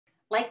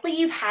Likely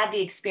you've had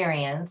the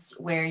experience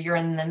where you're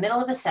in the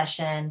middle of a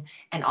session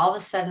and all of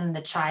a sudden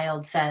the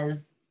child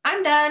says,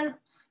 I'm done,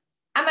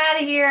 I'm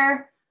out of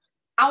here,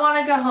 I want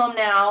to go home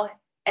now.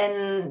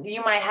 And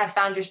you might have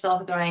found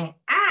yourself going,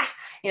 I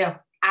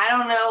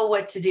don't know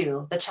what to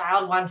do. The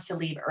child wants to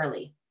leave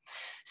early.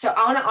 So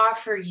I want to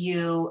offer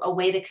you a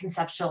way to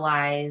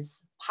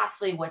conceptualize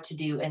possibly what to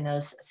do in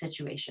those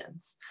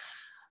situations.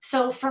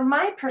 So, from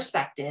my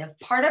perspective,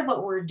 part of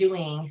what we're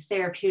doing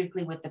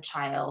therapeutically with the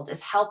child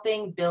is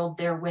helping build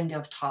their window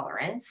of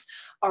tolerance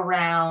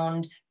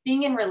around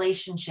being in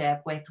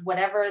relationship with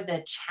whatever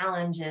the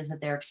challenge is that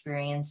they're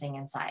experiencing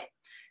inside.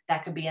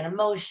 That could be an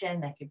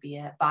emotion, that could be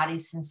a body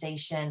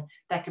sensation,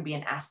 that could be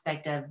an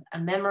aspect of a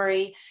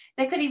memory,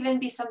 that could even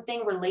be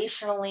something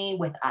relationally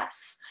with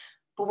us.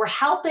 But we're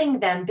helping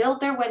them build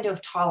their window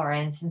of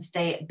tolerance and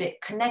stay a bit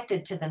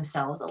connected to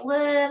themselves a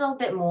little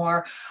bit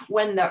more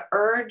when the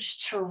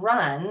urge to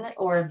run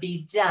or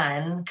be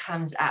done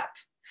comes up.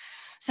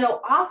 So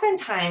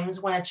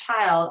oftentimes when a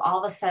child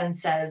all of a sudden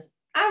says,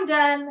 I'm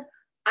done,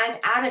 I'm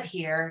out of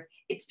here,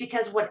 it's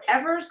because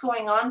whatever's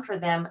going on for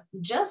them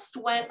just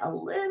went a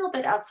little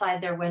bit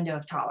outside their window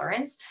of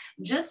tolerance,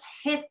 just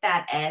hit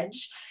that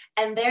edge,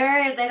 and they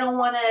don't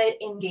want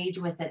to engage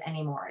with it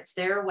anymore. It's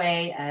their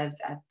way of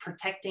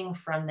protecting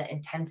from the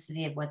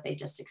intensity of what they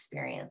just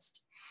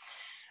experienced.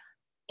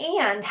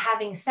 And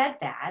having said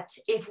that,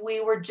 if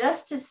we were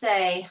just to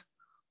say,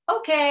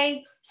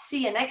 okay,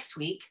 see you next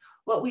week,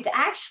 what we've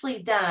actually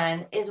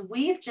done is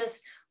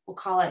we'll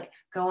call it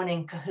going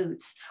in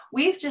cahoots.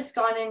 We've just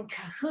gone in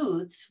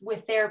cahoots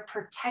with their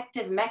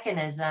protective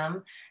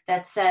mechanism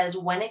that says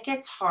when it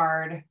gets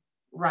hard,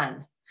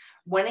 run.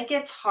 When it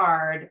gets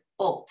hard,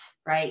 bolt,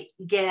 right?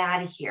 Get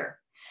out of here.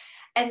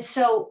 And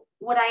so,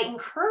 what I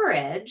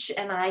encourage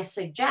and I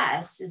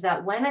suggest is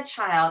that when a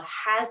child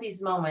has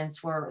these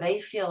moments where they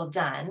feel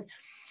done,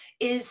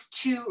 is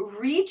to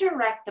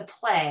redirect the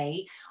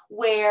play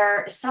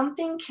where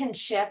something can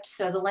shift.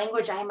 So, the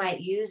language I might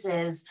use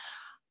is,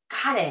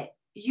 got it.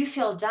 You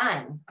feel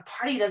done. A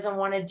party doesn't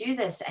want to do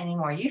this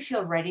anymore. You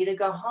feel ready to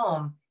go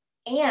home.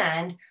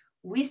 And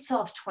we still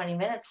have 20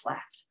 minutes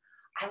left.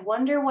 I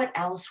wonder what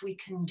else we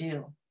can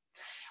do.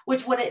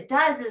 Which what it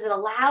does is it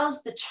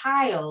allows the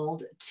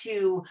child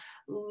to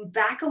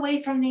back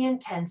away from the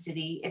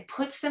intensity. It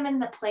puts them in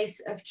the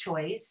place of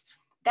choice.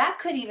 That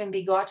could even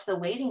be go out to the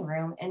waiting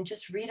room and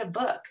just read a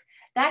book.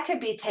 That could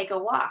be take a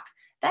walk.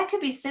 That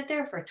could be sit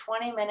there for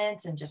 20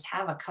 minutes and just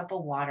have a cup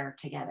of water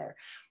together.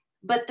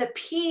 But the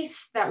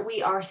piece that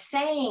we are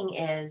saying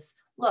is,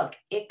 look,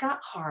 it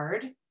got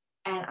hard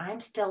and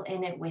I'm still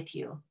in it with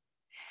you.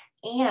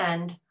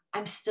 And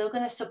I'm still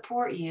going to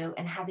support you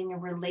in having a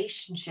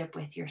relationship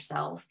with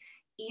yourself,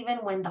 even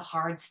when the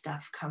hard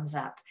stuff comes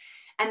up.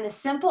 And the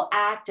simple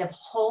act of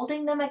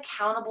holding them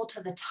accountable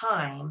to the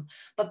time,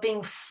 but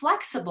being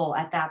flexible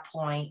at that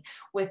point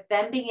with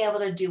them being able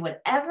to do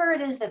whatever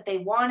it is that they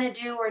want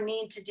to do or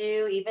need to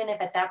do, even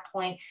if at that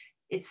point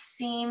it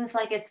seems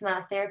like it's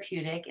not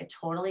therapeutic, it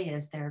totally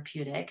is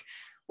therapeutic.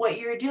 What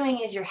you're doing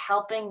is you're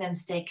helping them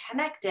stay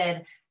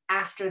connected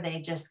after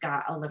they just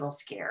got a little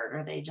scared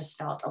or they just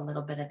felt a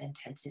little bit of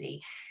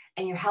intensity.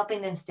 And you're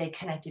helping them stay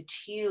connected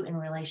to you in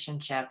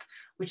relationship,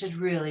 which is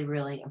really,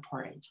 really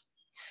important.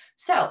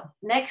 So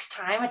next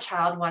time a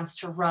child wants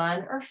to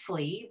run or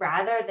flee,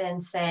 rather than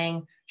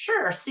saying,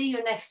 sure, see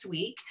you next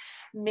week,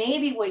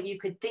 maybe what you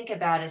could think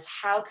about is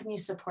how can you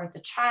support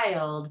the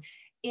child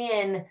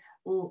in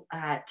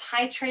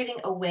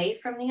titrating away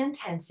from the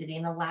intensity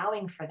and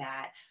allowing for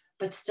that,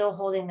 but still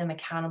holding them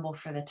accountable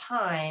for the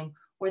time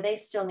where they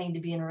still need to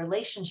be in a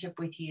relationship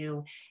with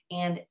you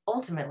and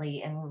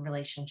ultimately in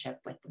relationship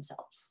with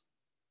themselves.